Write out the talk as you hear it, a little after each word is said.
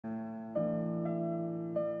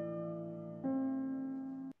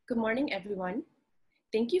Good morning, everyone.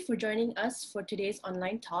 Thank you for joining us for today's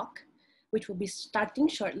online talk, which will be starting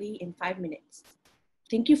shortly in 5 minutes.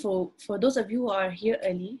 Thank you for those of you who are here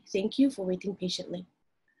early. Thank you for waiting patiently.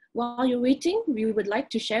 While you're waiting, we would like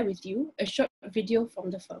to share with you a short video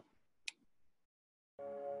from the firm.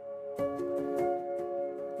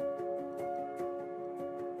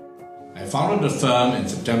 I founded the firm in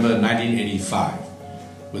September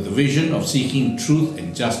 1985 with the vision of seeking truth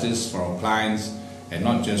and justice for our clients and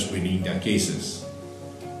not just winning their cases.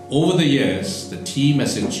 Over the years, the team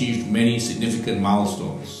has achieved many significant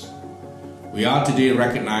milestones. We are today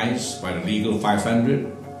recognized by the Legal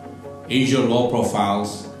 500, Asia Law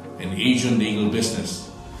Profiles, and Asian Legal Business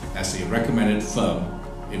as a recommended firm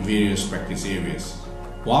in various practice areas.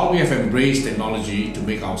 While we have embraced technology to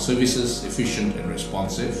make our services efficient and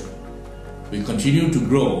responsive, we continue to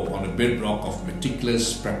grow on the bedrock of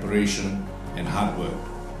meticulous preparation and hard work,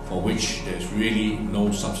 for which there is really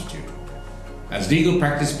no substitute. As legal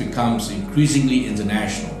practice becomes increasingly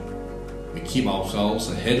international, we keep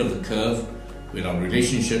ourselves ahead of the curve with our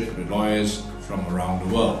relationships with lawyers from around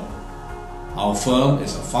the world. Our firm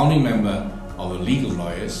is a founding member of the Legal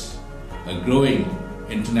Lawyers, a growing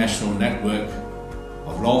international network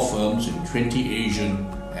of law firms in 20 Asian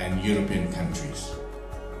and European countries.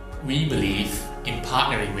 We believe in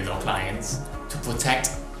partnering with our clients to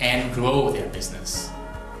protect and grow their business.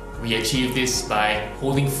 We achieve this by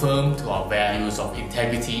holding firm to our values of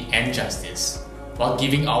integrity and justice, while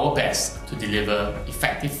giving our best to deliver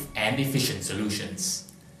effective and efficient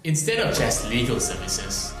solutions. Instead of just legal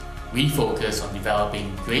services, we focus on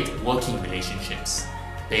developing great working relationships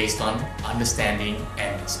based on understanding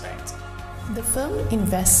and respect. The firm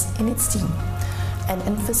invests in its team and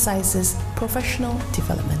emphasizes professional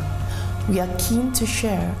development. We are keen to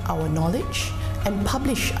share our knowledge and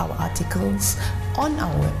publish our articles on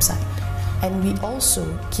our website, and we also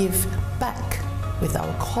give back with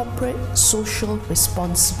our corporate social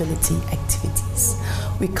responsibility activities.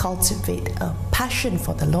 We cultivate a passion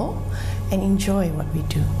for the law and enjoy what we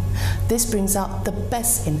do. This brings out the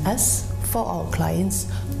best in us for our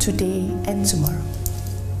clients today and tomorrow.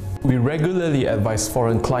 We regularly advise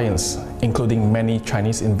foreign clients, including many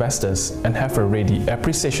Chinese investors, and have a ready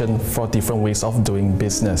appreciation for different ways of doing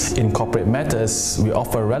business. In corporate matters, we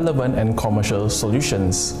offer relevant and commercial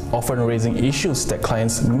solutions, often raising issues that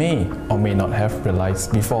clients may or may not have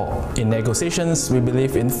realized before. In negotiations, we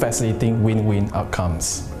believe in facilitating win-win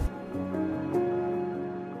outcomes.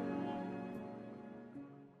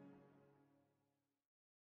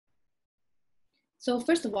 So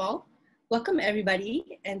first of all, welcome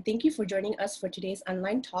everybody, and thank you for joining us for today's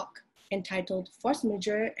online talk entitled Force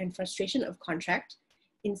Majeure and Frustration of Contract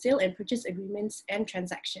in Sale and Purchase Agreements and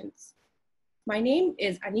Transactions. My name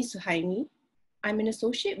is Ani Suhaimi. I'm an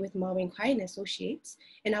associate with Majeure and Associates,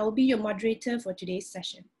 and I will be your moderator for today's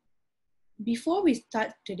session. Before we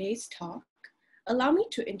start today's talk, allow me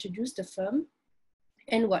to introduce the firm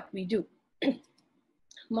and what we do.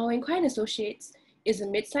 Majeure and Associates is a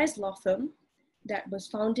mid-sized law firm that was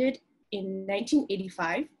founded in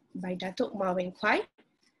 1985 by Datuk Ma Weng Kwai.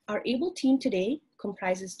 Our able team today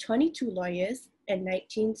comprises 22 lawyers and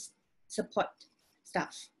 19 support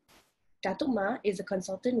staff. Datuk Ma is a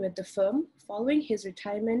consultant with the firm following his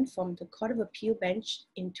retirement from the Court of Appeal bench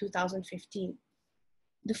in 2015.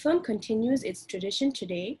 The firm continues its tradition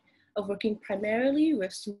today of working primarily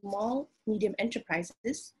with small, medium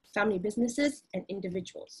enterprises, family businesses, and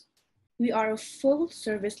individuals. We are a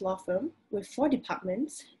full-service law firm with 4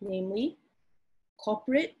 departments, namely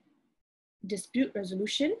corporate, dispute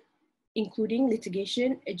resolution, including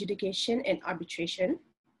litigation, adjudication, and arbitration,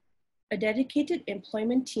 a dedicated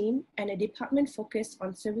employment team, and a department focused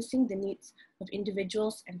on servicing the needs of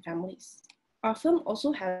individuals and families. Our firm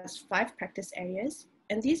also has 5 practice areas,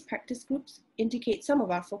 and these practice groups indicate some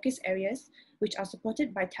of our focus areas, which are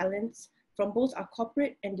supported by talents from both our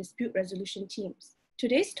corporate and dispute resolution teams.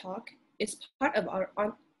 Today's talk is part of our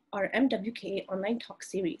MWKA online talk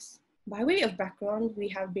series. By way of background, we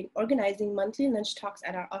have been organizing monthly lunch talks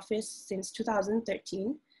at our office since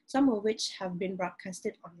 2013, some of which have been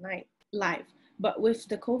broadcasted online, live. But with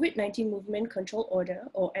the COVID-19 Movement Control Order,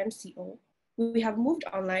 or MCO, we have moved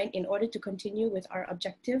online in order to continue with our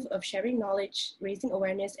objective of sharing knowledge, raising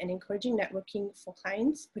awareness, and encouraging networking for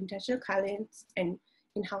clients, potential clients, and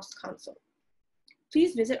in-house counsel.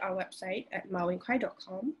 Please visit our website at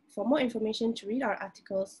mawengkwai.com for more information to read our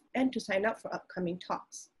articles and to sign up for upcoming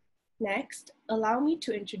talks. Next, allow me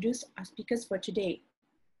to introduce our speakers for today.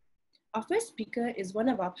 Our first speaker is one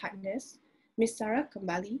of our partners, Ms. Sarah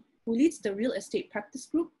Kambali, who leads the Real Estate Practice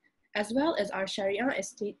Group, as well as our Sharia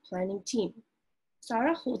Estate Planning team.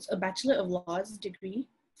 Sarah holds a Bachelor of Laws degree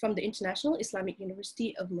from the International Islamic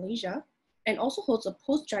University of Malaysia and also holds a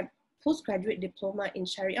postgraduate diploma in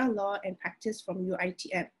Sharia law and practice from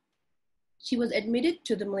UiTM. She was admitted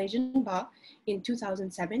to the Malaysian Bar in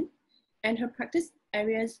 2007, and her practice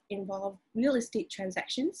areas involve real estate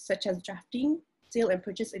transactions such as drafting, sale and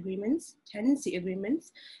purchase agreements, tenancy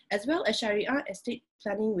agreements, as well as Sharia estate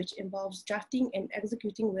planning, which involves drafting and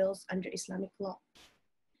executing wills under Islamic law.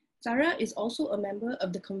 Sarah is also a member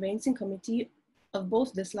of the conveyancing committee of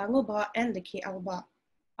both the Selangor Bar and the KL Bar.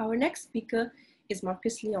 Our next speaker is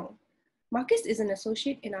Marcus Leong. Marcus is an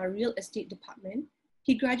associate in our real estate department.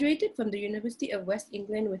 He graduated from the University of West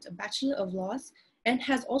England with a Bachelor of Laws and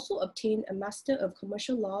has also obtained a Master of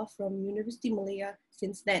Commercial Law from University Malaya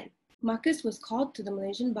since then. Marcus was called to the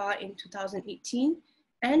Malaysian Bar in 2018,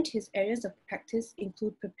 and his areas of practice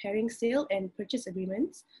include preparing sale and purchase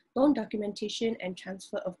agreements, loan documentation, and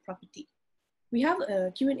transfer of property. We have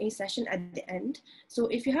a Q&A session at the end, so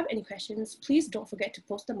if you have any questions, please don't forget to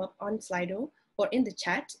post them up on Slido or in the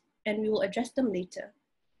chat, and we will address them later.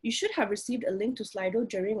 You should have received a link to Slido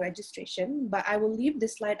during registration, but I will leave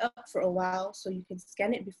this slide up for a while so you can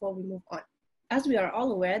scan it before we move on. As we are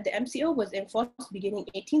all aware, the MCO was in force beginning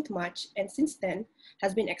 18th March and since then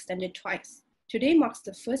has been extended twice. Today marks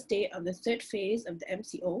the first day of the third phase of the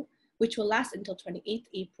MCO, which will last until 28th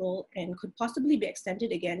April and could possibly be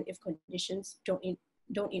extended again if conditions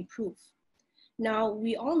don't improve. Now,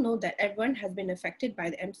 we all know that everyone has been affected by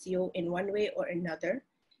the MCO in one way or another,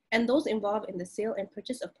 and those involved in the sale and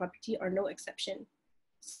purchase of property are no exception.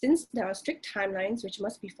 Since there are strict timelines which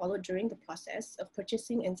must be followed during the process of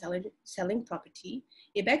purchasing and selling property,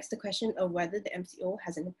 it begs the question of whether the MCO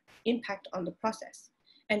has an impact on the process,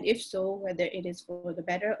 and if so, whether it is for the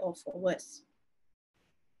better or for worse.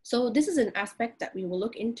 So this is an aspect that we will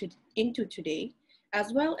look into today,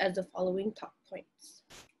 as well as the following top points: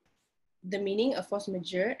 the meaning of force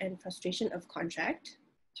majeure and frustration of contract,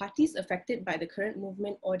 parties affected by the current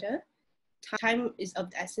movement order, time is of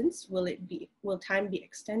the essence, will time be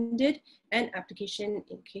extended, and application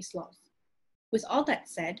in case laws. With all that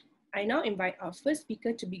said, I now invite our first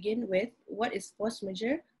speaker to begin with what is force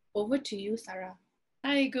majeure. Over to you, Sarah.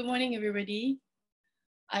 Hi, good morning, everybody.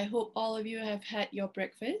 I hope all of you have had your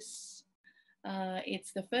breakfast.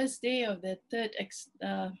 It's the first day of the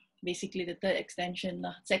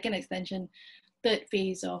second extension, third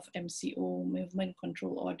phase of MCO, Movement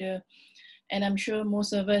Control Order. And I'm sure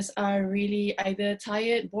most of us are really either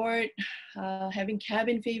tired, bored, having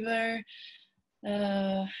cabin fever.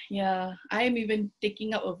 Yeah, I am even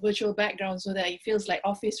taking up a virtual background so that it feels like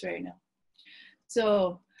office right now.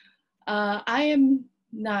 So I am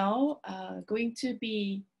now going to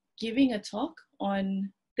be giving a talk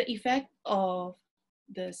on the effect of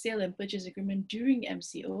the sale and purchase agreement during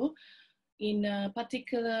MCO, in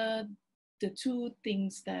particular, the two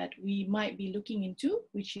things that we might be looking into,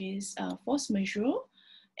 which is force majeure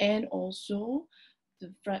and also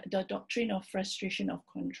the doctrine of frustration of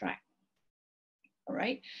contract. All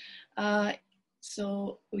right.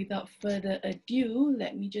 So without further ado,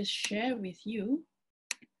 let me just share with you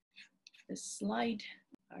the slide.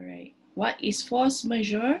 All right. What is force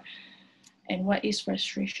majeure and what is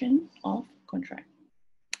frustration of contract?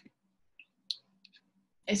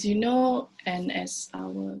 As you know, and as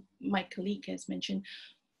my colleague has mentioned,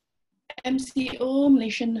 MCO,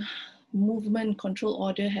 Malaysian Movement Control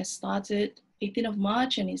Order, has started 18th of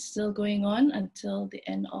March and is still going on until the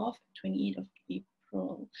end of 28th of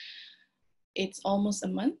April. It's almost a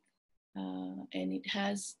month, and it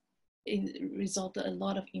has resulted a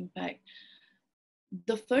lot of impact.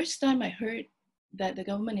 The first time I heard that the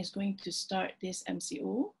government is going to start this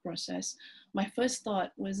MCO process, my first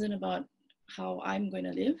thought wasn't about how I'm going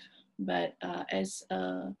to live, but as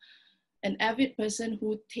an avid person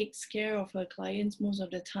who takes care of her clients most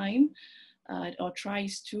of the time, or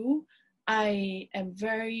tries to, I am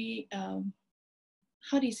very,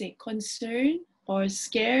 concerned or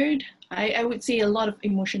scared. I would say a lot of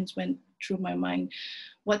emotions went through my mind.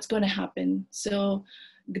 What's going to happen? So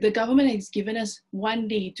the government has given us 1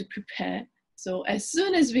 day to prepare. So as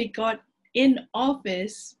soon as we got in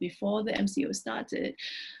office, before the MCO started,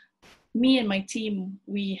 me and my team,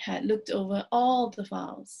 we had looked over all the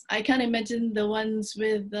files. I can't imagine the ones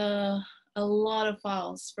with a lot of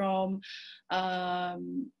files, from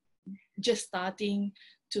just starting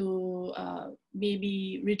to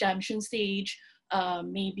maybe redemption stage,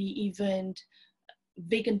 maybe even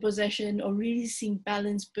vacant possession or releasing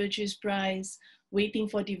balance purchase price, waiting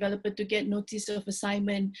for developer to get notice of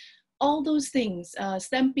assignment. All those things,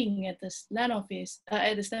 stamping at the land office,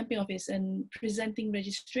 at the stamping office, and presenting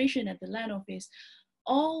registration at the land office,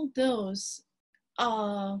 all those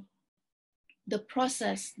are the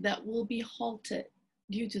process that will be halted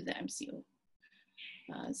due to the MCO.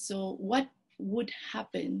 So what would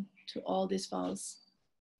happen to all these files?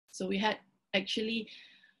 So we had actually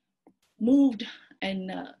moved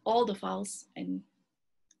and all the files and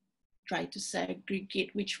tried to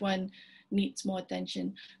segregate which one needs more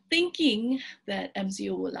attention, thinking that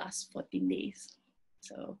MCO will last 14 days.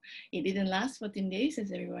 So it didn't last 14 days,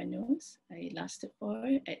 as everyone knows. It lasted for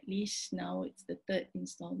at least now it's the third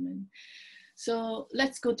installment. So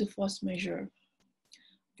let's go to force majeure.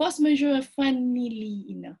 Force majeure, funnily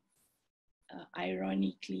enough,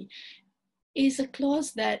 ironically, is a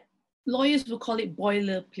clause that lawyers will call it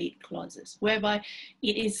boilerplate clauses, whereby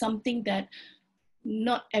it is something that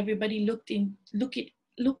not everybody look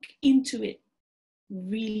into it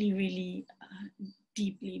really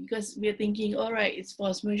deeply, because we're thinking, all right, it's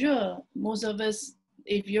force majeure. Most of us,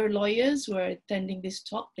 if you're lawyers who are attending this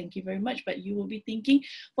talk, thank you very much, but you will be thinking,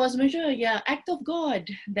 force majeure, yeah, act of God.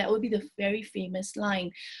 That will be the very famous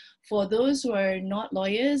line. For those who are not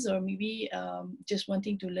lawyers or maybe just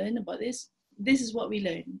wanting to learn about this is what we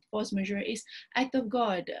learn. Force majeure is act of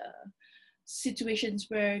God, situations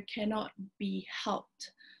where cannot be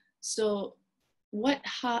helped. So what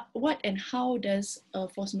and how does a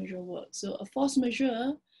force majeure work? So a force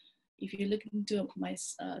majeure, if you look into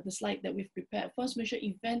the slide that we've prepared, force majeure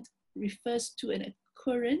event refers to an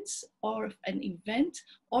occurrence or an event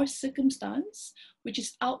or circumstance which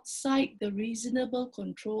is outside the reasonable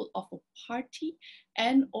control of a party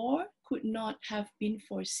and or could not have been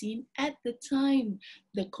foreseen at the time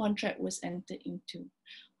the contract was entered into,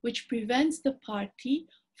 which prevents the party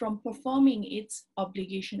from performing its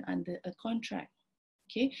obligation under a contract.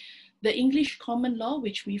 Okay, the English common law,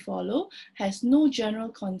 which we follow, has no general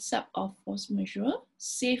concept of force majeure,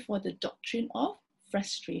 save for the doctrine of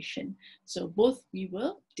frustration. So both we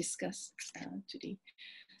will discuss today.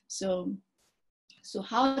 So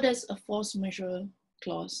how does a force majeure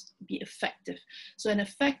clause be effective? So an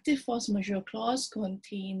effective force majeure clause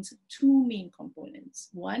contains two main components.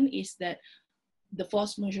 One is that the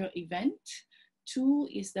force majeure event. Two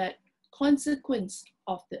is that consequence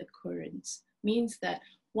of the occurrence, means that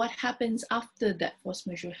what happens after that force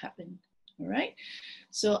majeure happened. All right.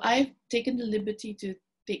 So I've taken the liberty to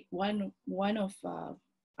take one of our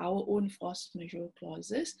own force majeure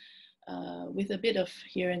clauses with a bit of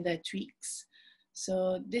here and there tweaks.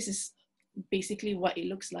 So this is basically what it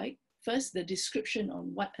looks like. First, the description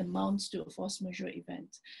on what amounts to a force majeure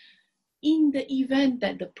event. In the event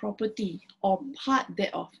that the property or part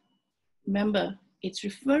thereof, remember, it's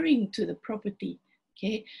referring to the property,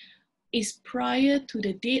 okay, is prior to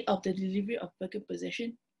the date of the delivery of vacant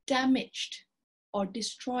possession damaged or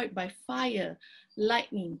destroyed by fire,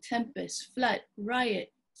 lightning, tempest, flood,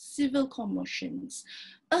 riot, civil commotions,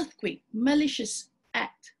 earthquake, malicious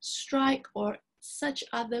act, strike, or such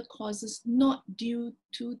other causes not due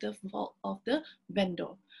to the fault of the vendor,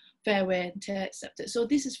 fair wear and tear accepted. So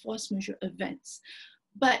this is force majeure events.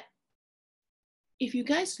 But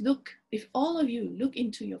if all of you look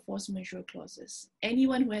into your force majeure clauses,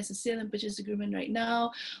 anyone who has a sale and purchase agreement right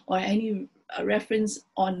now, or any reference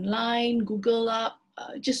online, Google up,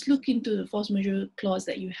 just look into the force majeure clause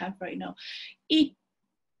that you have right now. It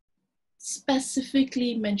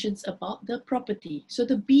specifically mentions about the property, so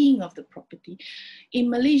the being of the property.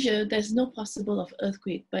 In Malaysia, there's no possible of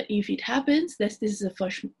earthquake, but if it happens, this is a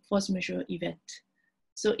force majeure event.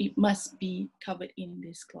 So it must be covered in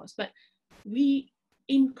this clause. But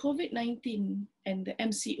in COVID-19 and the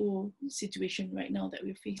MCO situation right now that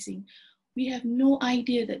we're facing, we have no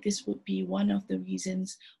idea that this would be one of the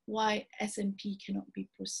reasons why SMP cannot be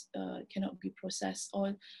processed,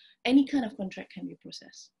 or any kind of contract can be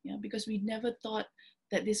processed. Yeah, because we never thought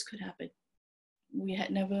that this could happen. We had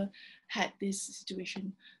never had this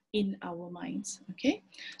situation in our minds. Okay,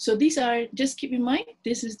 so these are, just keep in mind,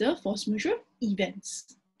 this is the force majeure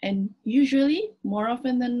events. And usually, more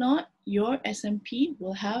often than not, your SMP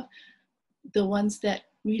will have the ones that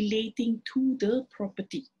relating to the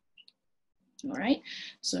property. All right,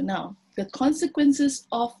 so now the consequences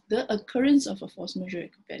of the occurrence of a force majeure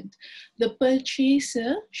event. The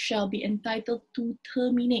purchaser shall be entitled to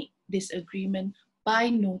terminate this agreement by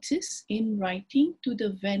notice in writing to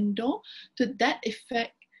the vendor to that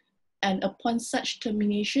effect, and upon such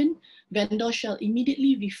termination, vendor shall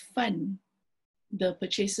immediately refund the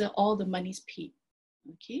purchaser all the monies paid,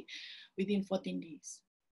 okay, within 14 days.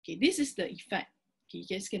 Okay, this is the effect. Okay, you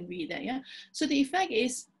guys can read that, yeah? So the effect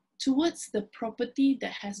is towards the property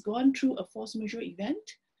that has gone through a force majeure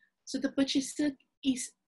event. So the purchaser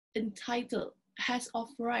is entitled, has of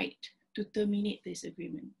right to terminate this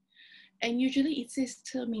agreement. And usually it says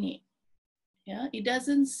terminate, Yeah, it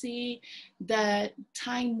doesn't say that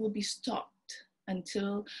time will be stopped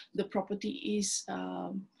until the property is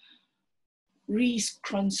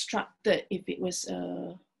reconstructed. If it was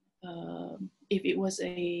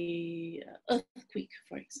a earthquake,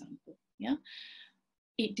 for example, yeah,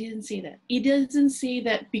 it didn't say that. It doesn't say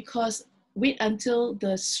that because wait until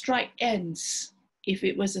the strike ends. If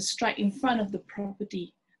it was a strike in front of the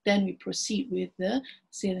property, then we proceed with the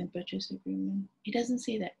sale and purchase agreement. It doesn't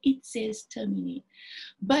say that. It says terminate.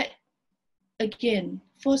 But again,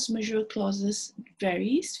 force majeure clauses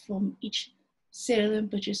varies from each sale and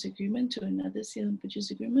purchase agreement to another sale and purchase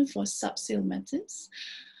agreement for sub-sale matters.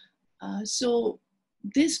 So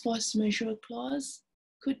this force majeure clause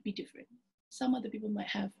could be different. Some other people might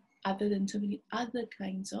have, other than terminate, other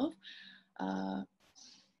kinds of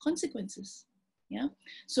consequences. Yeah.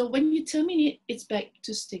 So when you terminate, it's back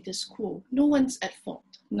to status quo. No one's at fault,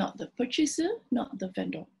 not the purchaser, not the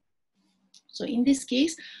vendor. So in this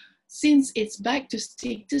case, since it's back to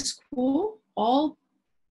status quo, all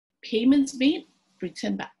payments made,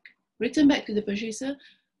 return back to the purchaser,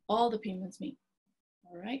 all the payments made.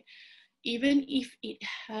 All right. Even if it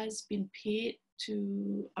has been paid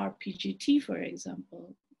to RPGT, for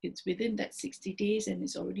example, it's within that 60 days and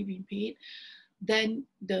it's already been paid, then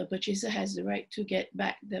the purchaser has the right to get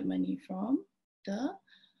back the money from the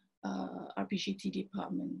RPGT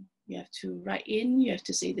department. You have to write in, you have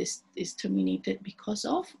to say this is terminated because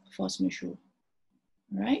of force majeure,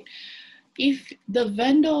 right? If the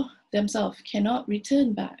vendor themselves cannot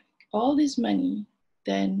return back all this money,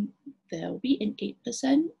 then there will be an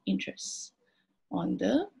 8% interest on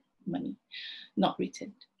the money not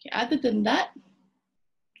returned. Okay. Other than that,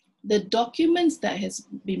 the documents that has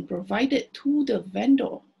been provided to the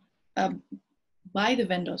vendor, by the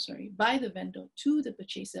vendor to the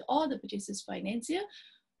purchaser or the purchaser's financier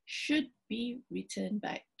should be returned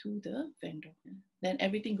back to the vendor. Then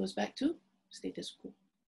everything goes back to status quo.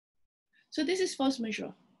 So this is force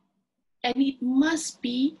majeure. And it must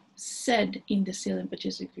be said in the sale and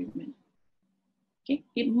purchase agreement. Okay,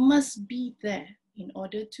 it must be there in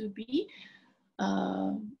order to be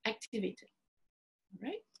activated. All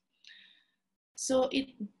right. So it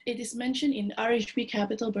is mentioned in RHB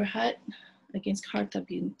Capital Berhad against Carta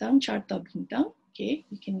Bintang. Okay,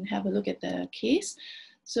 you can have a look at the case.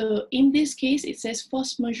 So in this case, it says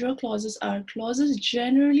force majeure clauses are clauses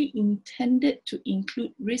generally intended to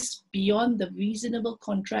include risks beyond the reasonable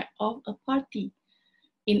contract of a party.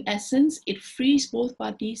 In essence, it frees both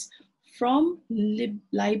parties from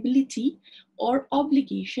liability or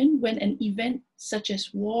obligation when an event such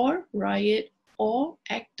as war, riot, or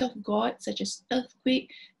act of God such as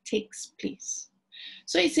earthquake takes place.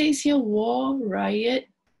 So it says here war, riot,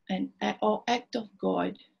 or act of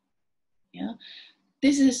God. Yeah,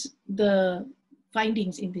 this is the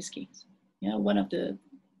findings in this case. Yeah, one of the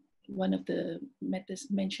matters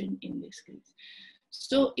mentioned in this case.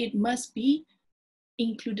 So it must be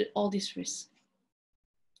included all these risks.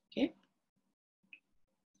 Okay.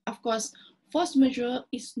 Of course, force majeure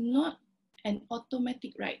is not an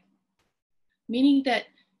automatic right. Meaning that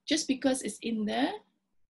just because it's in there,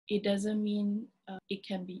 it doesn't mean it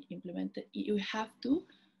can be implemented. You have to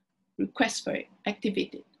request for it,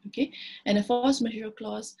 activate it, okay? And a force majeure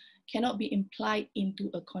clause cannot be implied into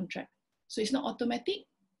a contract. So it's not automatic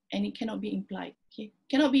and it cannot be implied, okay?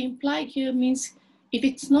 Cannot be implied here means if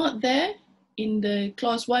it's not there in the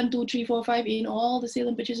clause 1, 2, 3, 4, 5 in all the sale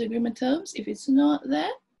and purchase agreement terms, if it's not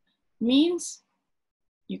there, means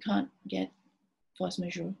you can't get force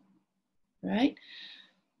majeure. Right?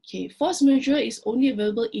 Okay, force majeure is only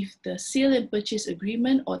available if the sale and purchase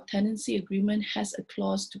agreement or tenancy agreement has a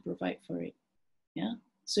clause to provide for it. Yeah,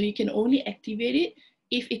 so you can only activate it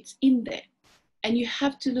if it's in there. And you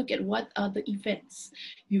have to look at what are the events.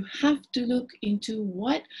 You have to look into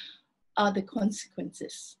what are the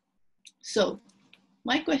consequences. So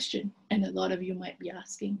my question, and a lot of you might be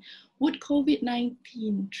asking, would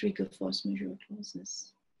COVID-19 trigger force majeure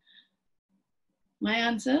clauses? My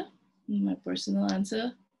answer, my personal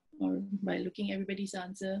answer, or by looking everybody's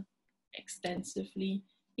answer extensively,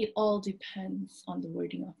 it all depends on the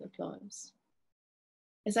wording of the clause.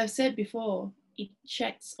 As I've said before, it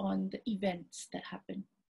checks on the events that happen.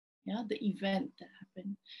 Yeah, the event that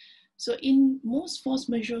happened. So in most force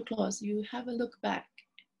majeure clause, you have a look back.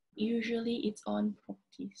 Usually it's on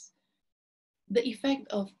properties. The effect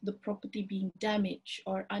of the property being damaged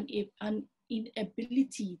or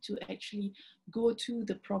inability to actually go to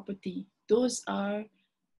the property, those are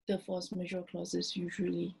the force majeure clauses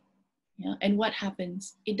usually. Yeah? And what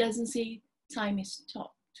happens? It doesn't say time is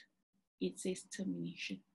stopped. It says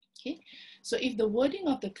termination. Okay, so if the wording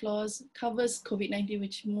of the clause covers COVID-19,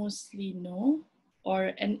 which mostly no,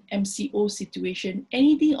 or an MCO situation,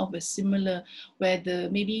 anything of a similar, where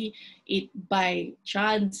maybe it by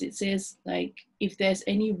chance it says like if there's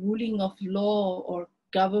any ruling of law or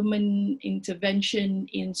government intervention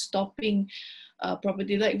in stopping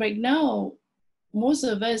property, like right now, most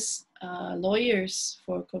of us lawyers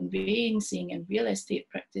for conveyancing and real estate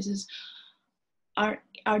practices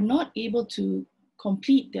are not able to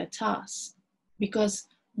complete their tasks because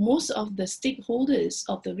most of the stakeholders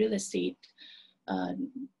of the real estate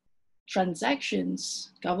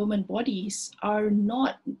transactions, government bodies, are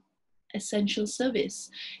not essential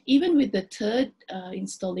service. Even with the third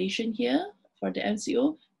installation here for the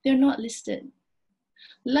MCO, they're not listed.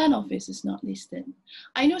 Land office is not listed.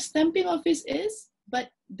 I know stamping office is,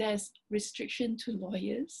 but there's restriction to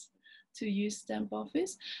lawyers to use stamp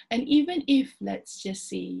office. And even if, let's just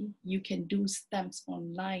say, you can do stamps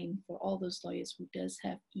online for all those lawyers who does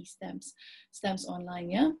have e-stamps, stamps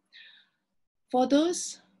online, yeah? For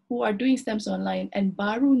those who are doing stamps online and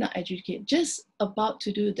baru nak adjudicate, just about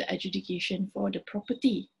to do the adjudication for the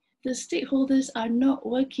property, the stakeholders are not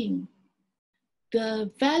working.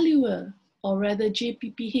 The valuer, or rather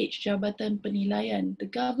JPPH, Jabatan Penilaian, the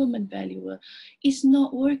government valuer, is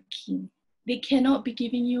not working. They cannot be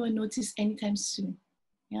giving you a notice anytime soon.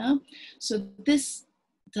 Yeah? So this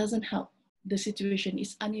doesn't help. The situation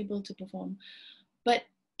is unable to perform. But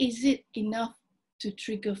is it enough to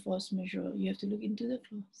trigger force majeure? You have to look into the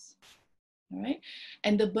clause. All right?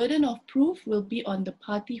 And the burden of proof will be on the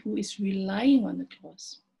party who is relying on the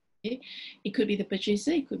clause. Okay? It could be the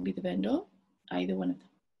purchaser, it could be the vendor, either one of them.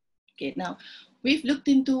 Okay, now we've looked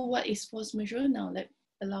into what is force majeure. Now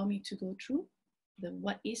allow me to go through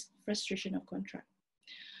what is frustration of contract.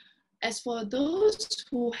 As for those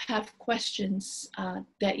who have questions,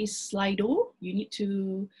 there is Slido. You need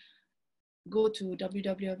to go to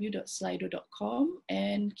www.slido.com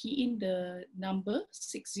and key in the number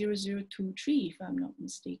 60023, if I'm not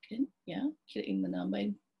mistaken. Yeah, key in the number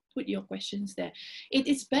and put your questions there. It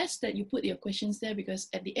is best that you put your questions there because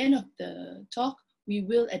at the end of the talk, we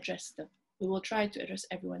will address them. We will try to address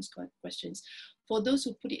everyone's questions. For those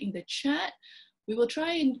who put it in the chat, we will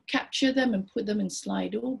try and capture them and put them in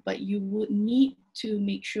Slido, but you would need to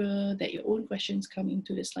make sure that your own questions come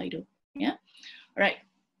into the Slido. Yeah? All right,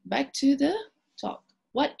 back to the talk.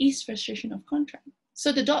 What is frustration of contract?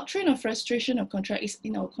 So the doctrine of frustration of contract is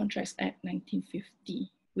in our Contracts Act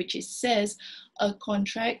 1950, which it says a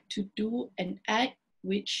contract to do an act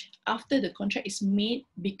which after the contract is made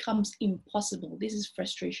becomes impossible. This is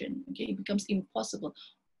frustration, okay? It becomes impossible,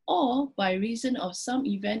 or by reason of some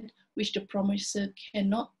event which the promiser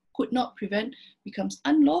could not prevent becomes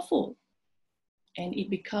unlawful, and it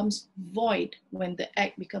becomes void when the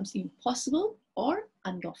act becomes impossible or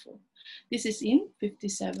unlawful. This is in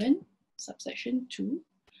 57 subsection 2,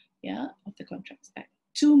 yeah, of the Contracts Act.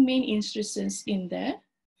 Two main instances in there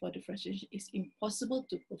for the frustration is impossible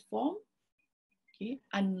to perform, okay,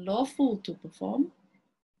 unlawful to perform,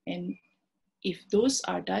 and if those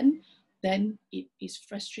are done, then it is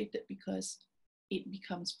frustrated because it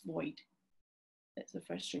becomes void. That's the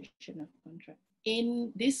frustration of contract.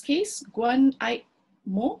 In this case, Guan Ai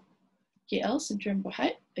Mo, KL Sdn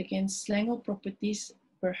Bhd against Selangor Properties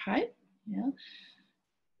Berhad. Yeah.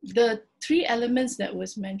 The three elements that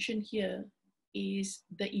was mentioned here is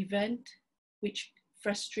the event which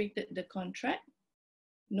frustrated the contract.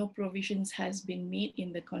 No provisions has been made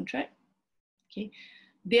in the contract. Okay,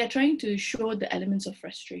 they are trying to show the elements of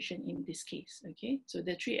frustration in this case. Okay, so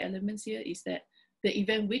the three elements here is that the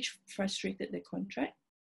event which frustrated the contract,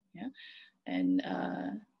 yeah, and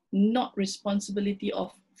not responsibility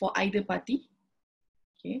for either party.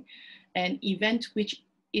 Okay, an event which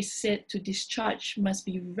is said to discharge must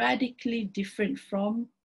be radically different from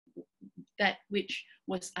that which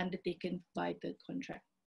was undertaken by the contract.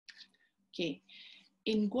 Okay.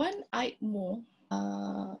 In Guan Ai Mo,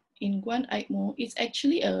 it's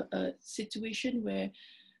actually a situation where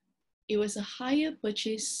it was a hire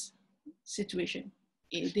purchase situation.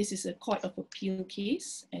 This is a court of appeal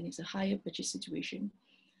case, and it's a hire purchase situation.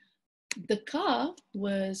 The car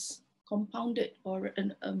was compounded or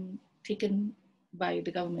taken by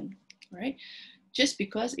the government, right? Just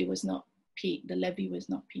because it was not paid, the levy was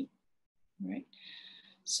not paid, right?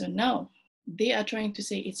 So now they are trying to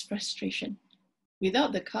say it's frustration.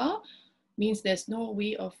 Without the car means there's no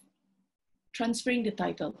way of transferring the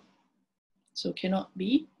title. So cannot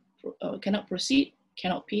proceed,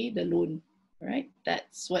 cannot pay the loan, right?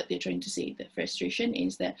 That's what they're trying to say. The frustration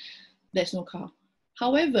is that there's no car.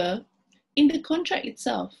 However, in the contract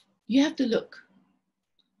itself, you have to look.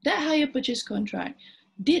 That hire purchase contract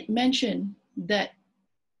did mention that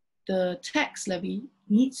the tax levy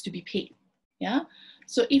needs to be paid. Yeah.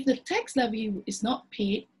 So if the tax levy is not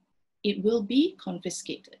paid, it will be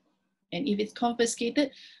confiscated. And if it's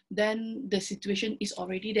confiscated, then the situation is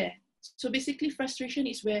already there. So basically, frustration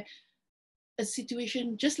is where a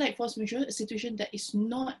situation, just like force majeure, a situation that is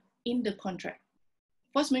not in the contract.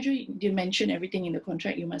 Force majeure, you mention everything in the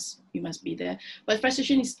contract, you must be there. But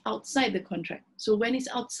frustration is outside the contract. So when it's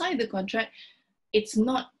outside the contract, it's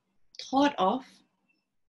not thought of,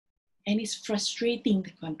 and it's frustrating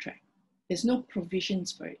the contract. There's no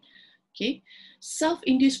provisions for it. Okay,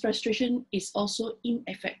 self-induced frustration is also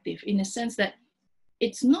ineffective in the sense that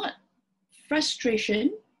it's not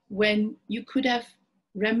frustration when you could have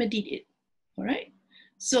remedied it. All right.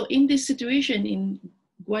 So in this situation, in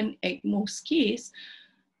Guan Ekmo's case,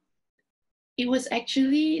 it was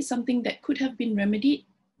actually something that could have been remedied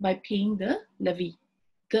by paying the levy.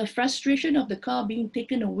 The frustration of the car being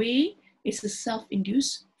taken away is a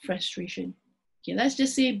self-induced frustration. Okay, let's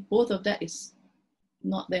just say both of that is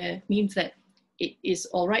not there, means that it is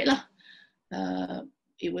all right lah.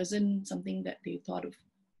 It wasn't something that they thought of.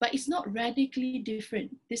 But it's not radically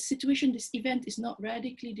different. This situation, this event is not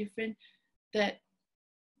radically different that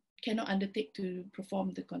cannot undertake to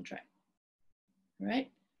perform the contract,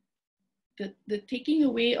 right? The taking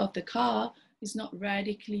away of the car is not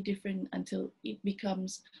radically different until it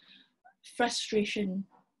becomes frustration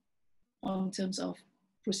in terms of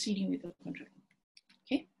proceeding with the contract.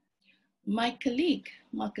 Okay, my colleague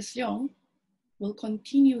Marcus Leong will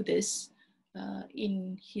continue this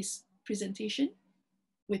in his presentation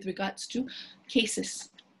with regards to cases,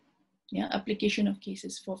 yeah, application of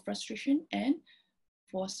cases for frustration and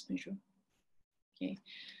force majeure. Okay,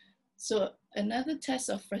 so another test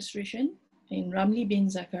of frustration in Ramli bin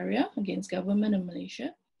Zakaria against government of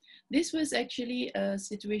Malaysia. This was actually a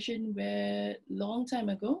situation where long time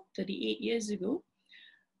ago, 38 years ago,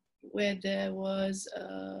 where there was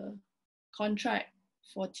a contract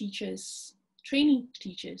for teachers, training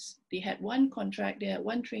teachers. They had one contract, they had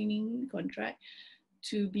one training contract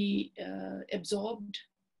to be absorbed,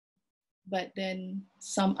 but then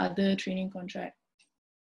some other training contract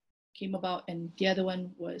came about and the other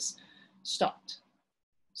one was stopped.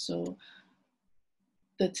 So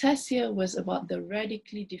the test here was about the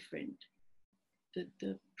radically different.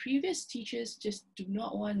 The previous teachers just do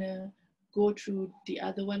not want to go through the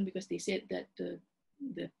other one because they said that the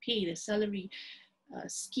pay, the salary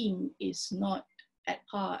scheme is not at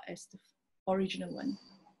par as the original one.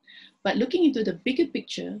 But looking into the bigger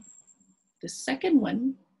picture, the second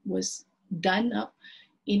one was done up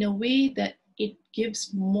in a way that it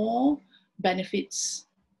gives more benefits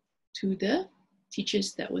to the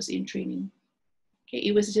teachers that was in training. Okay,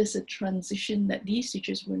 it was just a transition that these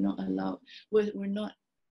teachers were not allowed, were not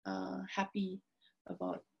happy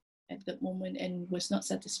about at that moment and was not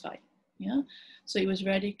satisfied. Yeah, so it was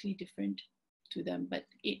radically different to them, but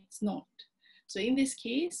it's not. So in this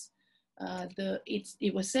case,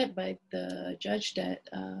 it was said by the judge that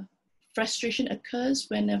frustration occurs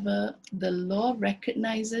whenever the law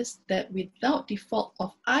recognizes that without default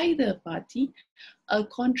of either party, a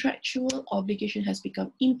contractual obligation has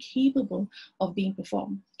become incapable of being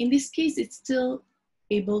performed. In this case, it's still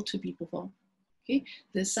able to be performed. Okay,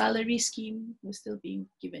 the salary scheme was still being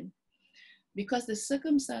given because the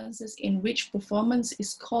circumstances in which performance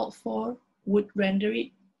is called for would render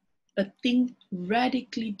it a thing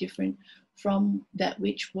radically different from that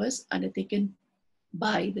which was undertaken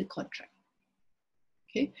by the contract.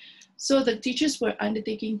 Okay, so the teachers were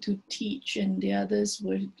undertaking to teach and the others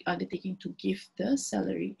were undertaking to give the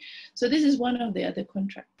salary. So this is one of the other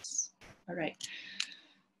contracts. All right,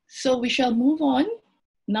 so we shall move on.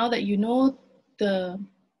 Now that you know the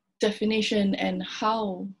definition and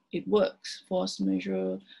how it works, force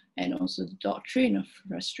majeure, and also the doctrine of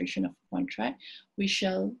frustration of contract, we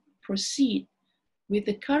shall proceed with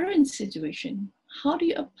the current situation. How do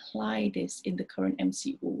you apply this in the current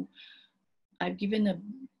MCO? I've given a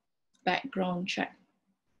background check.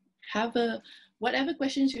 Whatever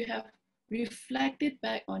questions you have, reflect it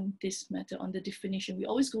back on this matter, on the definition. We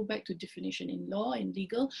always go back to definition. In law and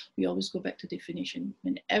legal, we always go back to definition.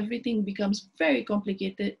 When everything becomes very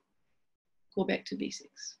complicated, go back to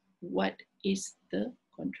basics. What is the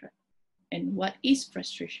contract? And what is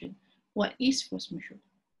frustration? What is force majeure?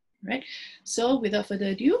 Right? So without further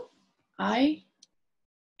ado, I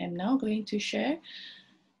am now going to share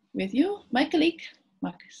with you my colleague,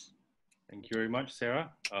 Marcus. Thank you very much,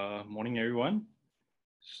 Sarah. Morning, everyone.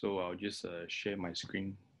 So I'll just share my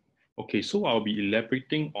screen. Okay, so I'll be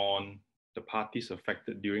elaborating on the parties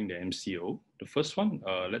affected during the MCO. The first one,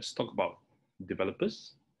 let's talk about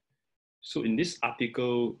developers. So in this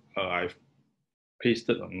article, I've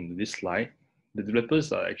pasted on this slide, the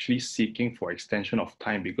developers are actually seeking for extension of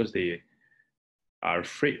time because they are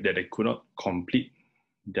afraid that they could not complete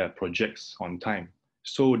their projects on time.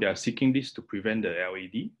 So they are seeking this to prevent the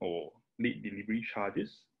LAD or late delivery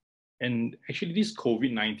charges. And actually this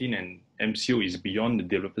COVID-19 and MCO is beyond the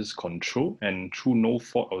developers' control and through no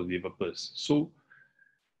fault of the developers. So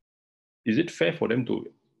is it fair for them to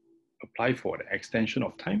apply for the extension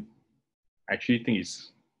of time? I actually think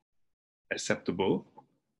it's acceptable.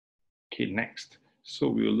 Okay, next. So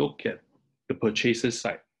we'll look at the purchaser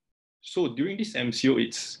side. So during this MCO,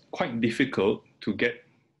 it's quite difficult to get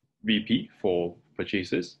VP for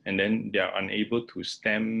purchases, and then they are unable to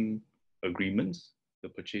stamp agreements, the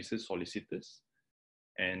purchasers solicitors,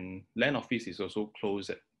 and land office is also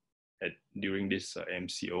closed during this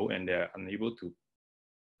MCO, and they are unable to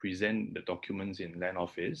present the documents in land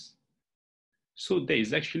office. So there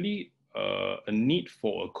is actually a need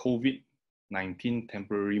for a COVID-19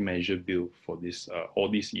 temporary measure bill for this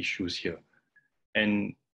all these issues here.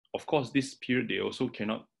 And of course, this period, they also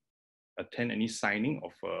cannot attend any signing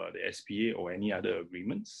of the SPA or any other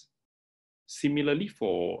agreements. Similarly,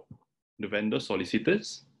 for the vendor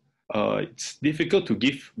solicitors, it's difficult to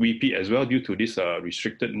give VP as well due to this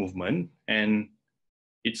restricted movement, and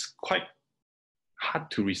it's quite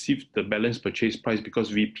hard to receive the balance purchase price because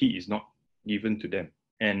VP is not given to them,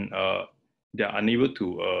 and they are unable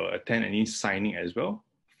to attend any signing as well.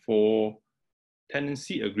 For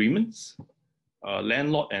tenancy agreements,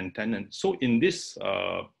 landlord and tenant. So in this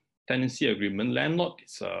tenancy agreement, landlord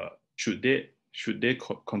is should they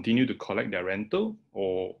continue to collect their rental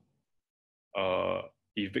or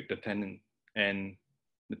evict the tenant? And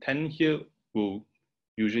the tenant here will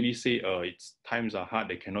usually say it's times are hard,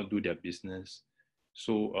 they cannot do their business,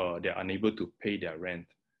 so they're unable to pay their rent.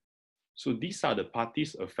 So these are the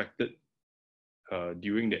parties affected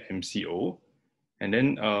during the MCO. And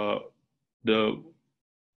then the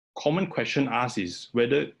common question asked is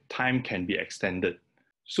whether time can be extended.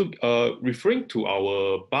 So referring to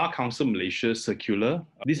our Bar Council Malaysia circular,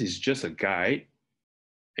 this is just a guide.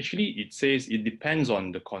 Actually, it says it depends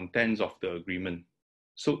on the contents of the agreement.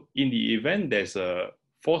 So in the event there's a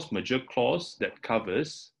force majeure clause that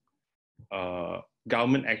covers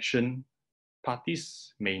government action,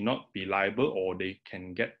 parties may not be liable or they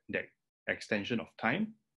can get that extension of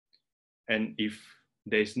time. And if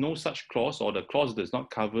there is no such clause or the clause does not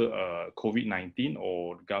cover COVID-19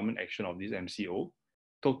 or government action of this MCO,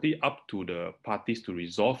 totally up to the parties to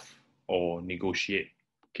resolve or negotiate.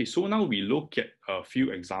 Okay, so now we look at a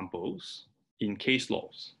few examples in case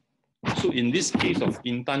laws. So in this case of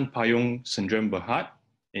Intan Payung Sdn Bhd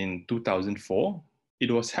in 2004,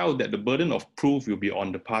 it was held that the burden of proof will be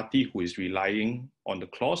on the party who is relying on the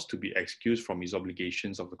clause to be excused from his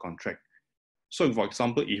obligations of the contract. So for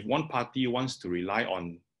example, if one party wants to rely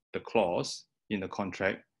on the clause in the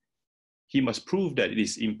contract, he must prove that it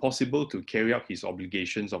is impossible to carry out his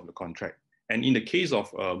obligations of the contract. And in the case of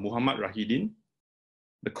Muhammad Rahidin,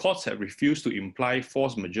 the courts have refused to imply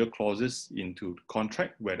force majeure clauses into the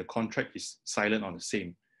contract where the contract is silent on the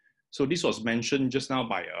same. So this was mentioned just now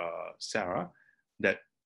by Sarah, that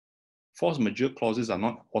force majeure clauses are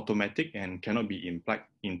not automatic and cannot be implied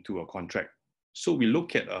into a contract. So we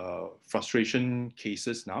look at frustration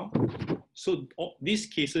cases now. So these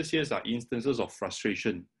cases here are instances of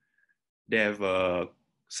frustration. They have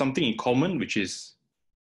something in common, which is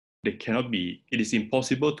it is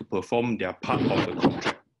impossible to perform their part of the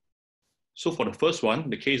contract. So for the first one,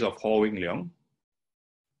 the case of Ho Wing Leong,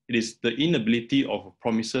 it is the inability of a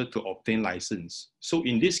promisor to obtain license. So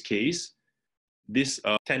in this case, this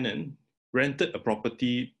tenant rented a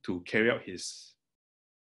property to carry out his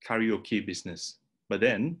karaoke business. But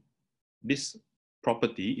then this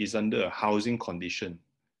property is under a housing condition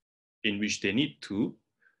in which they need to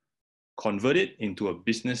convert it into a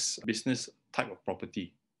business type of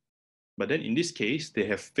property. But then in this case, they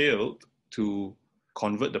have failed to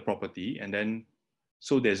convert the property, and then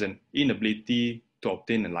so there's an inability to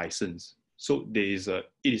obtain a license. So it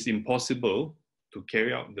is impossible to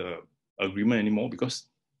carry out the agreement anymore because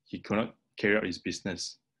he cannot carry out his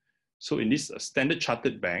business. So in this Standard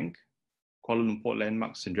Chartered Bank, Kuala Lumpur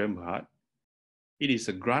Landmark Sdn Bhd, it is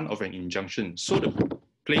a grant of an injunction. So the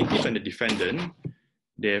plaintiff and the defendant,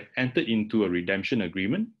 they have entered into a redemption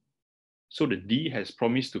agreement. So the D has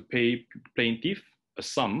promised to pay plaintiff a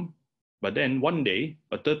sum, but then one day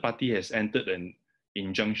a third party has entered an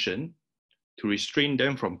injunction to restrain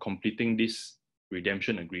them from completing this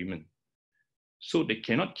redemption agreement. So they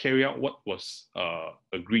cannot carry out what was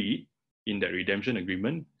agreed in that redemption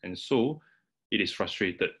agreement, and so it is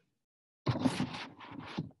frustrated.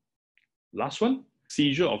 Last one,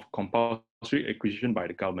 seizure of compulsory acquisition by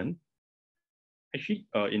the government. Actually,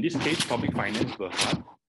 in this case, public finance Berhad,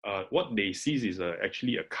 what they seize is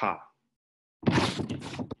actually a car.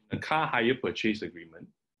 A car hire purchase agreement.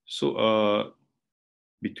 So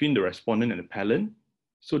between the respondent and the appellant,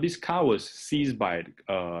 so this car was seized by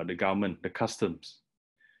the government, the customs.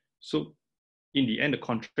 So in the end, the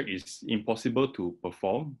contract is impossible to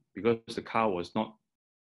perform because the car was not,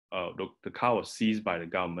 the car was seized by the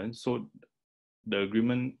government. So the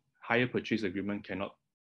agreement, hire purchase agreement cannot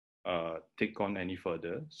take on any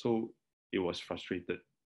further. So it was frustrated.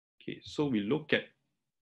 Okay, so we look at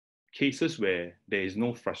cases where there is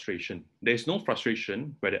no frustration. There is no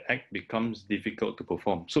frustration where the act becomes difficult to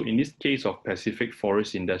perform. So in this case of Pacific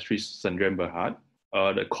Forest Industries Sdn Bhd,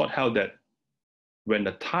 the court held that when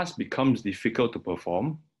the task becomes difficult to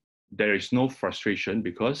perform, there is no frustration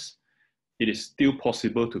because it is still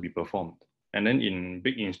possible to be performed. And then in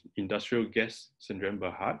big industrial gas Sdn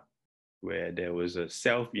Bhd, where there was a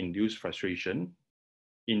self-induced frustration,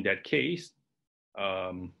 in that case,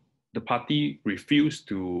 the party refused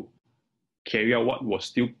to carry out what was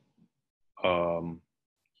still,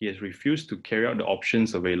 he has refused to carry out the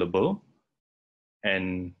options available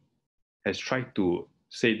and has tried to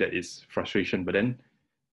say that it's frustration, but then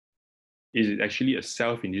is it actually a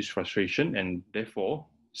self-induced frustration, and therefore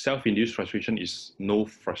self-induced frustration is no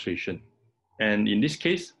frustration. And in this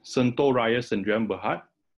case, Sentoh Raya Sdn Bhd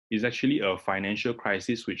is actually a financial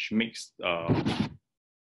crisis which makes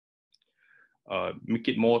make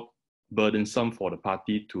it more burdensome for the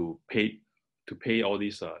party to pay all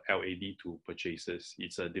these LAD to purchases.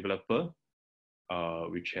 It's a developer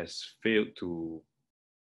which has failed to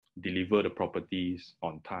deliver the properties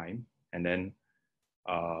on time, and then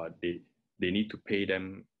they need to pay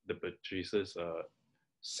them, the purchasers,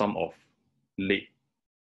 some of late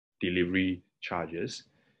delivery charges.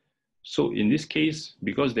 So in this case,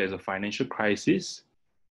 because there's a financial crisis,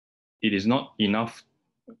 it is not enough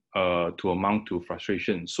to amount to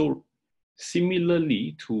frustration. So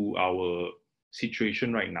similarly to our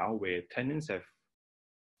situation right now, where tenants have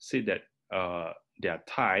said that they are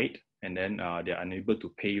tied and then they are unable to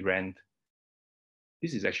pay rent,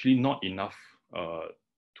 this is actually not enough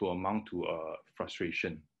to amount to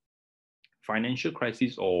frustration. Financial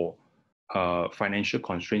crisis or financial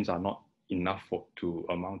constraints are not enough to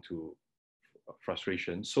amount to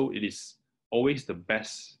frustration. So it is always the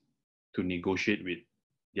best to negotiate with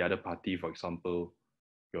the other party, for example,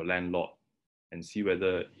 your landlord, and see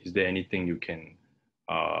whether is there anything you can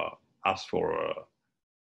ask for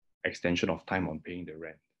extension of time on paying the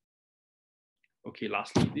rent. Okay,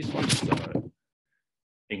 lastly, this one is an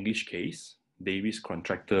English case, Davis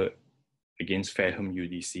Contractor against Fairham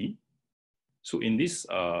UDC. So in this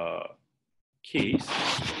case,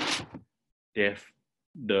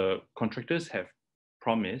 the contractors have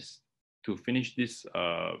promised to finish this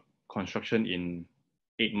construction in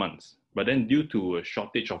 8 months. But then due to a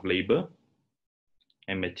shortage of labor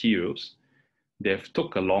and materials, they've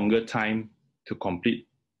took a longer time to complete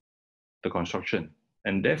the construction.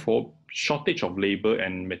 And therefore, shortage of labor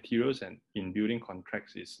and materials and in building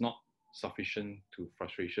contracts is not sufficient to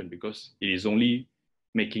frustration, because it is only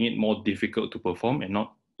making it more difficult to perform and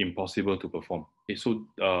not impossible to perform. Okay, so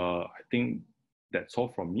I think that's all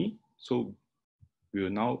from me. So we will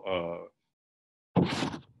now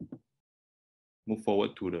move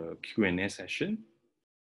forward to the Q&A session.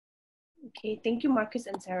 Okay, thank you, Marcus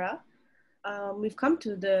and Sarah. We've come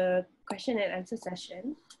to the question and answer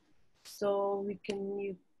session. So you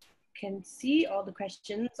can see all the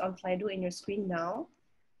questions on Slido in your screen now.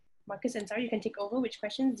 Marcus and Sarah, you can take over. Which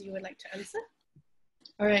questions you would like to answer?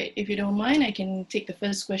 All right, if you don't mind, I can take the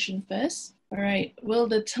first question first. All right, will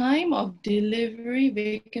the time of delivery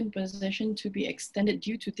vacant possession to be extended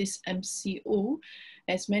due to this MCO,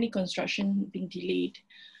 as many construction being delayed?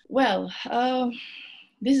 Well,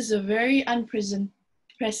 this is a very unprecedented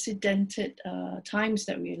times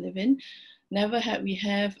that we live in. Never had we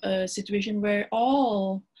have a situation where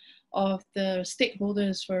all of the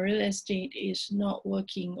stakeholders for real estate is not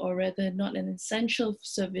working, or rather not an essential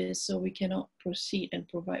service, so we cannot proceed and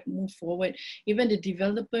move forward. Even the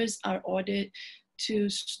developers are ordered to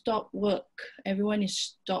stop work. Everyone is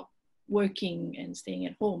stopped working and staying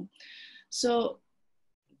at home. So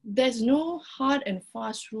there's no hard and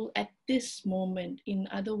fast rule at this moment. In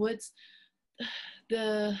other words,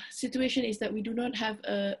 the situation is that we do not have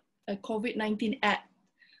a COVID-19 act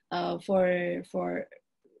for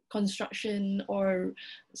construction or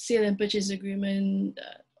sale and purchase agreement,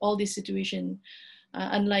 all this situation,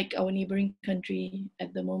 unlike our neighboring country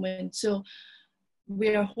at the moment. So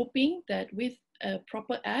we are hoping that with a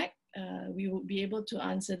proper act, we will be able to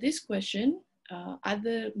answer this question.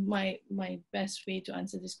 My best way to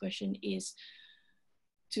answer this question is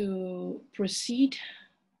to proceed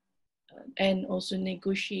and also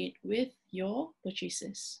negotiate with your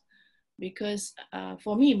purchasers. Because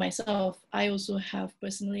for me, myself, I also have,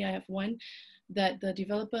 personally, I have one that the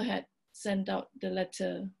developer had sent out the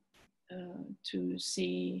letter to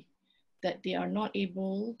say that they are not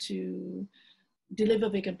able to deliver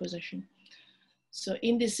vacant possession. So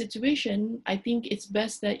in this situation, I think it's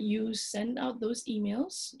best that you send out those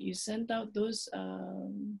emails, you send out those,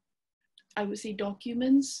 I would say,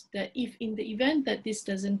 documents, that if in the event that this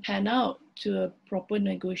doesn't pan out to a proper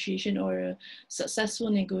negotiation or a successful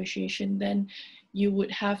negotiation, then you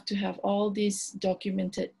would have to have all this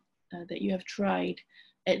documented that you have tried.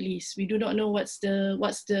 At least we do not know what's the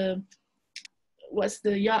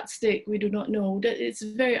yardstick. We do not know. That it's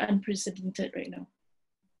very unprecedented right now.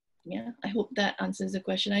 Yeah, I hope that answers the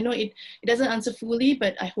question. I know it doesn't answer fully,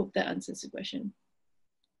 but I hope that answers the question.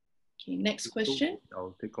 Okay, next question. So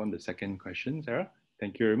I'll take on the second question, Sarah.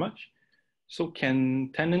 Thank you very much. So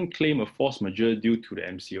can tenant claim a force majeure due to the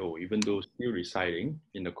MCO, even though still residing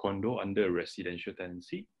in the condo under a residential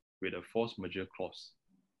tenancy with a force majeure clause?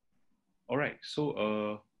 All right,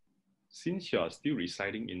 so since you are still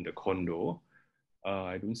residing in the condo,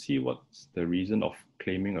 I don't see what's the reason of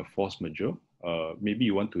claiming a force majeure. Maybe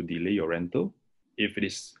you want to delay your rental. If it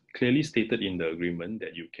is clearly stated in the agreement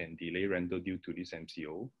that you can delay rental due to this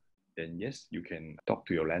MCO, then yes, you can talk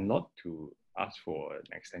to your landlord to ask for an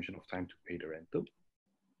extension of time to pay the rental.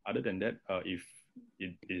 Other than that, if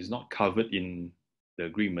it is not covered in the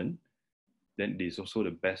agreement, then it is also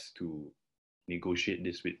the best to negotiate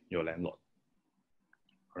this with your landlord.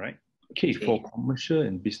 All right. Okay, for commercial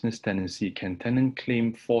and business tenancy, can tenant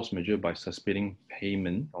claim force majeure by suspending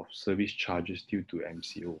payment of service charges due to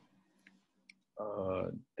MCO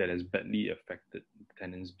that has badly affected the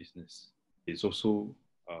tenant's business? It's also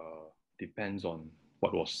depends on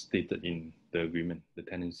what was stated in the agreement, the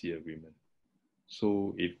tenancy agreement.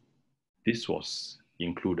 So if this was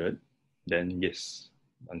included, then yes,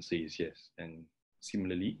 answer is yes. And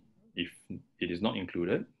similarly, if it is not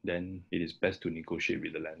included, then it is best to negotiate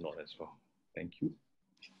with the landlord as well. Thank you.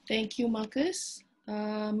 Thank you, Marcus.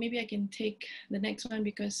 Maybe I can take the next one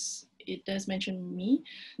because it does mention me.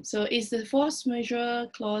 So is the force majeure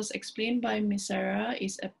clause explained by Ms. Sarah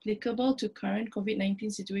is applicable to current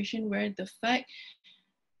COVID-19 situation where the fact,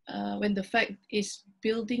 when the fact is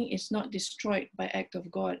building is not destroyed by act of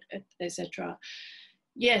God, etc.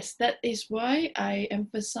 Yes, that is why I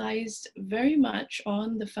emphasized very much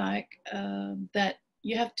on the fact that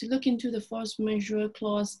you have to look into the force majeure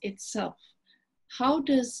clause itself. How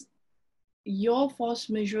does your force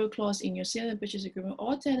majeure clause in your sale and purchase agreement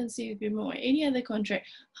or tenancy agreement or any other contract,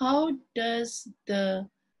 how does the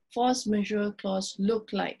force majeure clause look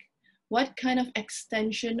like? What kind of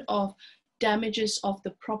extension of damages of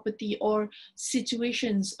the property or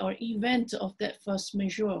situations or event of that force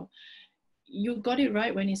majeure? You got it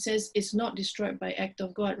right when it says it's not destroyed by act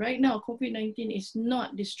of God. Right now, COVID-19 is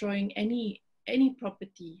not destroying any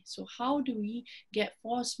property. So how do we get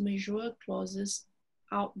force majeure clauses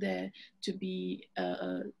out there to be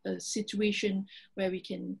a situation where we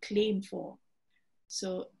can claim for?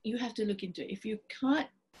 So you have to look into it. If you can't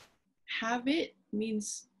have it,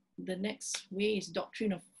 means the next way is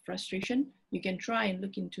doctrine of frustration. You can try and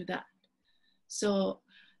look into that. So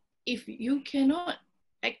if you cannot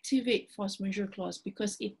activate force majeure clause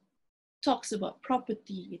because it talks about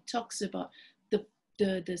property, it talks about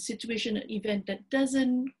the situation or event that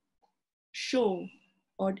doesn't show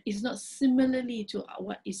or is not similarly to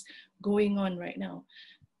what is going on right now,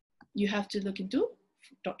 you have to look into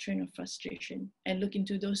doctrine of frustration and look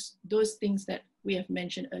into those things that we have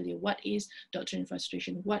mentioned earlier. What is doctrine of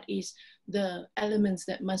frustration? What is the elements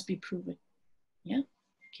that must be proven? Yeah,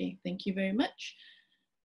 okay, thank you very much.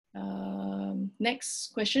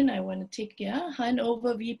 Next question I want to take, hand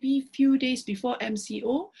over VP few days before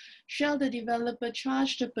MCO. Shall the developer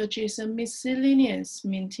charge the purchaser miscellaneous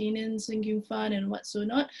maintenance, sinking fund and what so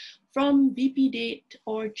not from VP date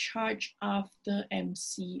or charge after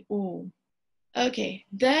MCO? Okay,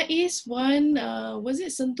 there is one, was it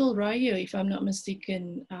Sentul Raya, if I'm not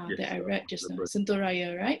mistaken, yes, that I read just now, Sentul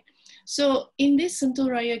Raya, right? So in this Sentul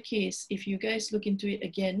Raya case, if you guys look into it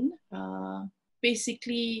again,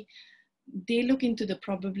 basically, they look into the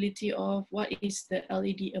probability of what is the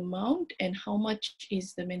LAD amount and how much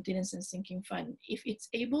is the maintenance and sinking fund. If it's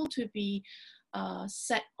able to be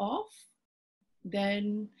set off,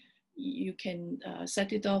 then you can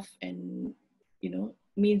set it off and, you know,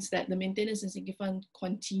 means that the maintenance and sinking fund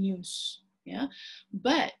continues. Yeah,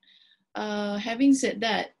 but having said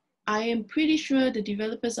that, I am pretty sure the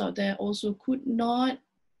developers out there also could not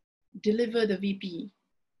deliver the VP.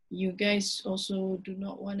 You guys also do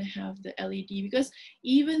not want to have the LED, because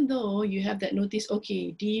even though you have that notice,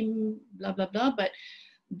 okay, deem blah, blah, blah, but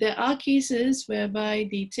there are cases whereby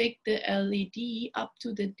they take the LED up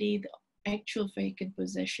to the day the actual vacant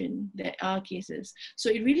possession. There are cases. So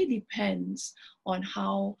it really depends on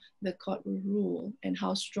how the court will rule and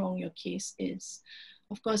how strong your case is.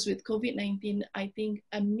 Of course, with COVID-19, I think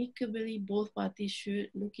amicably both parties should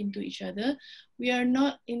look into each other. We are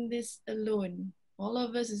not in this alone. All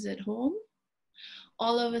of us is at home.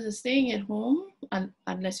 All of us are staying at home,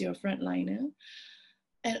 unless you're a frontliner.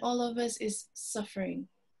 And all of us is suffering.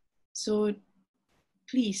 So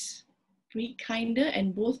please, be kinder,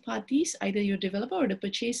 and both parties, either your developer or the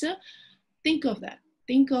purchaser, think of that.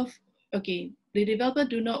 Think of, okay, the developer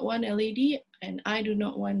do not want LED, and I do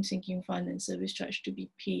not want sinking fund and service charge to be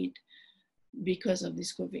paid because of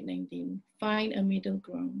this COVID-19. Find a middle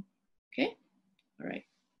ground, okay? All right,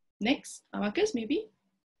 next, Marcus, maybe?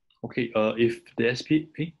 Okay, if the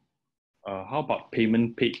SP, how about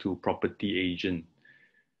payment paid to property agent?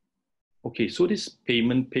 Okay, so this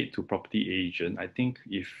payment paid to property agent, I think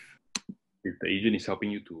if the agent is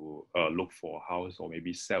helping you to look for a house or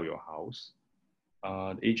maybe sell your house,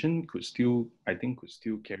 the agent could still, I think, could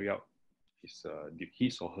still carry out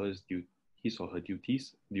his or her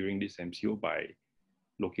duties during this MCO by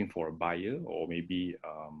looking for a buyer or maybe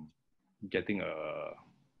getting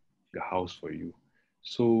a house for you.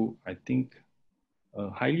 So I think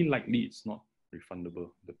highly likely it's not refundable,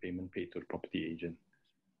 the payment paid to the property agent.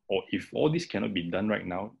 Or if all this cannot be done right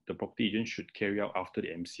now, the property agent should carry out after the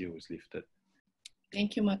MCO is lifted.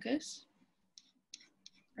 Thank you, Marcus.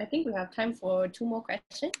 I think we have time for 2 more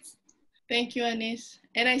questions. Thank you, Anis.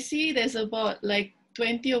 And I see there's about like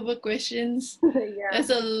 20 over questions. Yeah. There's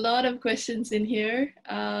a lot of questions in here.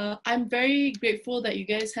 I'm very grateful that you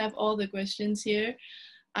guys have all the questions here.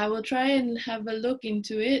 I will try and have a look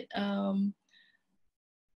into it.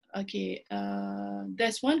 Okay,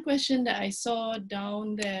 there's one question that I saw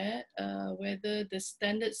down there, whether the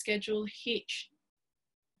standard Schedule H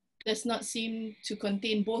does not seem to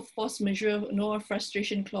contain both force majeure nor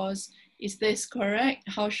frustration clause. Is this correct?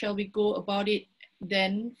 How shall we go about it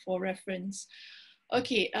then for reference?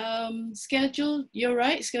 Okay, you're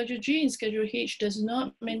right, Schedule G and Schedule H does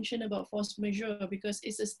not mention about force majeure because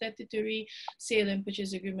it's a statutory sale and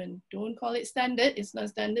purchase agreement. Don't call it standard, it's not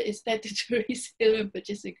standard, it's statutory sale and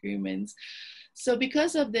purchase agreements. So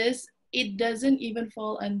because of this, it doesn't even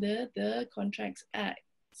fall under the Contracts Act.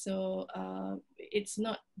 So it's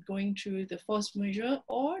not going through the force majeure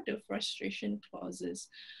or the frustration clauses.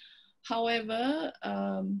 However,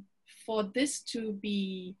 for this to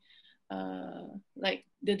be like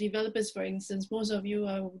the developers, for instance, most of you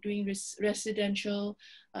are doing residential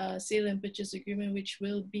sale and purchase agreement, which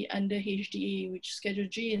will be under HDA, which Schedule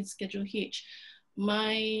G and Schedule H.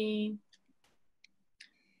 My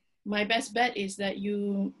best bet is that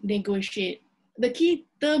you negotiate. The key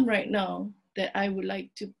term right now that I would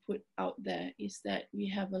like to put out there is that we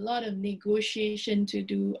have a lot of negotiation to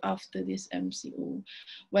do after this MCO.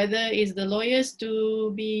 Whether it's the lawyers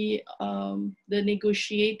to be the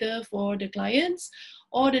negotiator for the clients,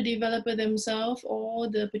 or the developer themselves, or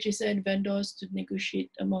the purchaser and vendors to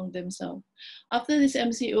negotiate among themselves. After this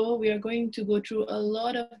MCO, we are going to go through a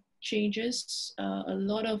lot of changes, a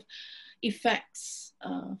lot of effects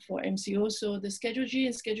for MCO. So the Schedule G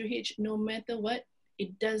and Schedule H, no matter what,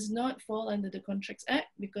 it does not fall under the Contracts Act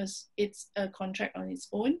because it's a contract on its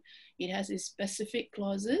own. It has its specific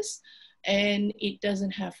clauses and it doesn't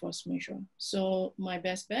have force majeure. So my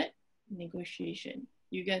best bet, negotiation.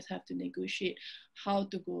 You guys have to negotiate how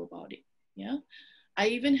to go about it. Yeah, I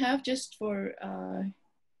even have, just for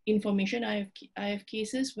information, I have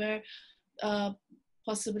cases where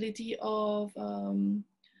possibility of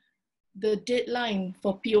the deadline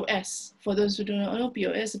for POS. For those who do not know,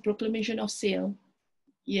 POS, the proclamation of sale.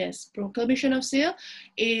 Yes, proclamation of sale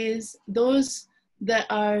is those that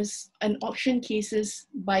are an auction cases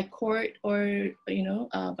by court or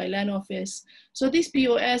by land office. So these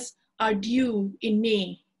POS are due in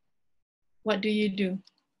May. What do?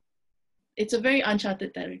 It's a very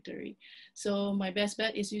uncharted territory. So my best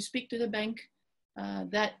bet is you speak to the bank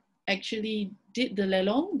that actually did the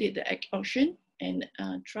lelong, did the auction, and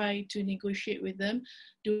try to negotiate with them,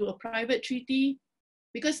 do a private treaty,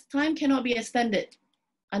 because time cannot be extended.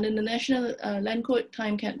 Under the National Land Code,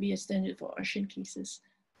 time can't be extended for auction cases.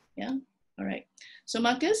 Yeah, all right. So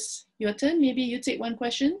Marcus, your turn. Maybe you take one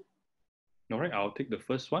question. All right, I'll take the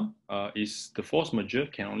first one. Is the force majeure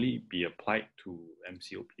can only be applied to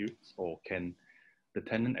MCO periods, or can the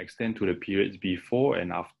tenant extend to the periods before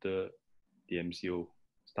and after the MCO,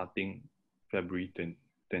 starting February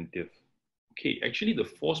 20th. Okay, actually the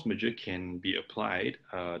force majeure can be applied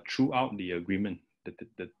throughout the agreement,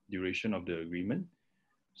 the duration of the agreement.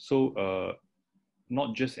 So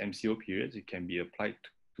not just MCO periods, it can be applied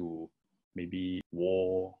to maybe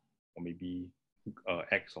war, or maybe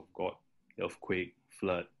acts of God, earthquake,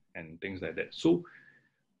 flood, and things like that. So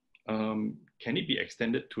can it be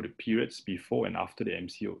extended to the periods before and after the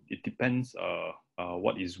MCO? It depends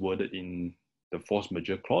what is worded in the force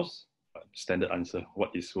majeure clause. Standard answer,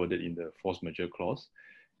 what is worded in the force majeure clause.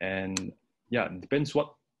 And yeah, it depends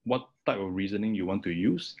what type of reasoning you want to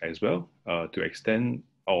use as well to extend,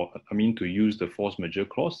 or I mean to use the force majeure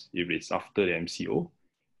clause if it's after the MCO.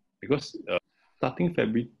 Because starting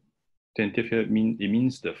February 20th, it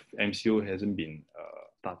means the MCO hasn't been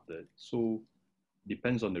started. So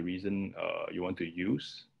depends on the reason you want to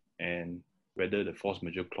use and whether the force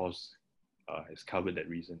majeure clause has covered that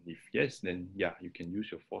reason. If yes, then yeah, you can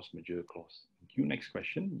use your force majeure clause. Thank you. Next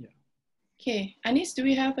question. Yeah. Okay, Anis, do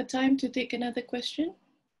we have a time to take another question?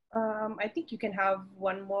 I think you can have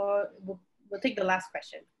one more. We'll take the last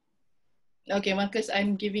question. Okay, Marcus,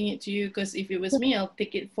 I'm giving it to you because if it was me, I'll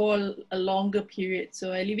take it for a longer period.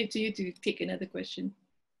 So I leave it to you to take another question.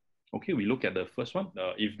 Okay, we look at the first one.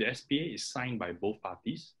 If the SPA is signed by both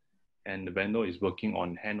parties and the vendor is working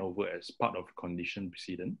on handover as part of condition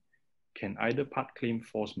precedent, can either part claim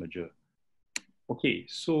force majeure? Okay,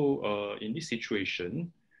 so in this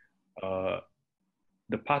situation,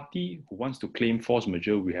 the party who wants to claim force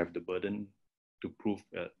majeure will have the burden to prove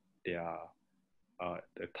that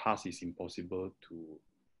the task is impossible to,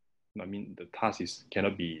 I mean, the task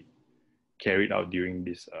cannot be carried out during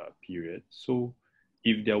this period. So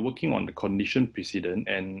if they're working on the condition precedent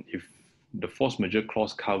and if the force majeure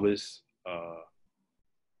clause covers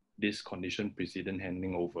this condition precedent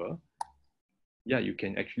handing over, yeah, you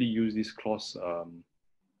can actually use this clause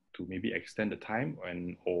to maybe extend the time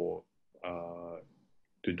or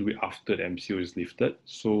to do it after the MCO is lifted.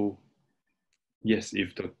 So yes,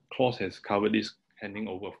 if the clause has covered this handing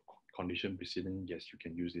over of condition precedent, yes, you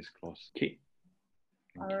can use this clause. Okay.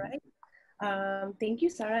 All right. Thank you,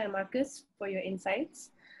 Sarah and Marcus, for your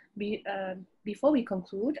insights. Before we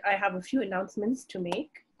conclude, I have a few announcements to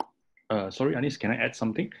make. Sorry, Anis, can I add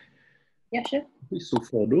something? Yeah, sure. So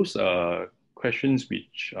for those questions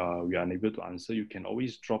which we are unable to answer, you can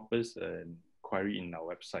always drop us an query in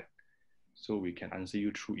our website. So we can answer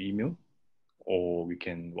you through email, or we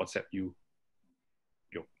can WhatsApp you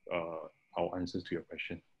our answers to your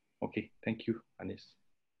question. Okay, thank you, Anis.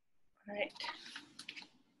 All right.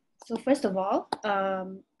 So first of all,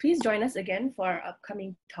 please join us again for our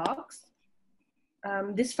upcoming talks.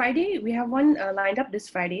 This Friday, we have one lined up this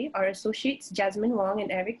Friday. Our associates, Jasmine Wong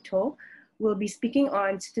and Eric To, will be speaking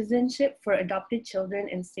on citizenship for adopted children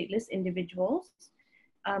and stateless individuals.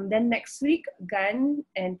 Then next week, Gan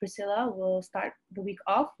and Priscilla will start the week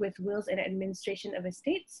off with wills and administration of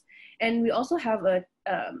estates. And we also have an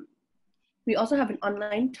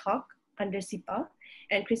online talk under SIPA,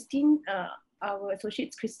 and Christine, our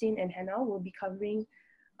associates Christine and Hannah will be covering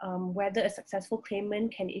whether a successful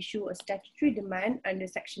claimant can issue a statutory demand under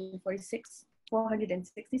Section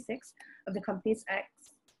 466 of the Companies Act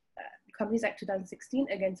 2016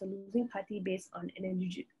 against a losing party based on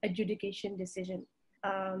an adjudication decision.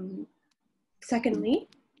 Secondly,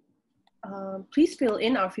 please fill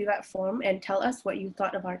in our feedback form and tell us what you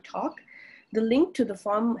thought of our talk. The link to the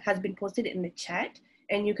form has been posted in the chat,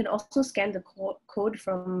 and you can also scan the code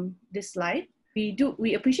from this slide.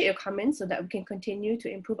 We appreciate your comments so that we can continue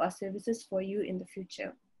to improve our services for you in the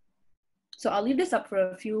future. So I'll leave this up for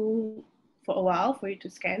a while for you to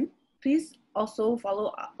scan. Please also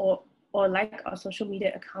follow or like our social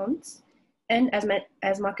media accounts. And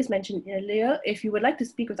as Marcus mentioned earlier, if you would like to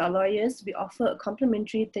speak with our lawyers, we offer a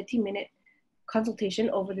complimentary 30-minute consultation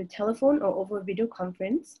over the telephone or over video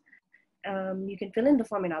conference. You can fill in the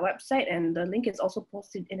form in our website, and the link is also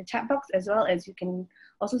posted in the chat box, as well as you can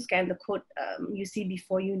also scan the code you see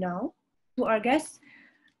before you now. To our guests,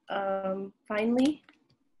 finally,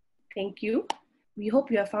 thank you. We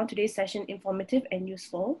hope you have found today's session informative and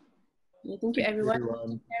useful. Thank you, everyone.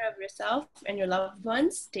 Take care of yourself and your loved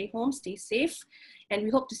ones. Stay home, stay safe, and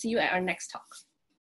we hope to see you at our next talk.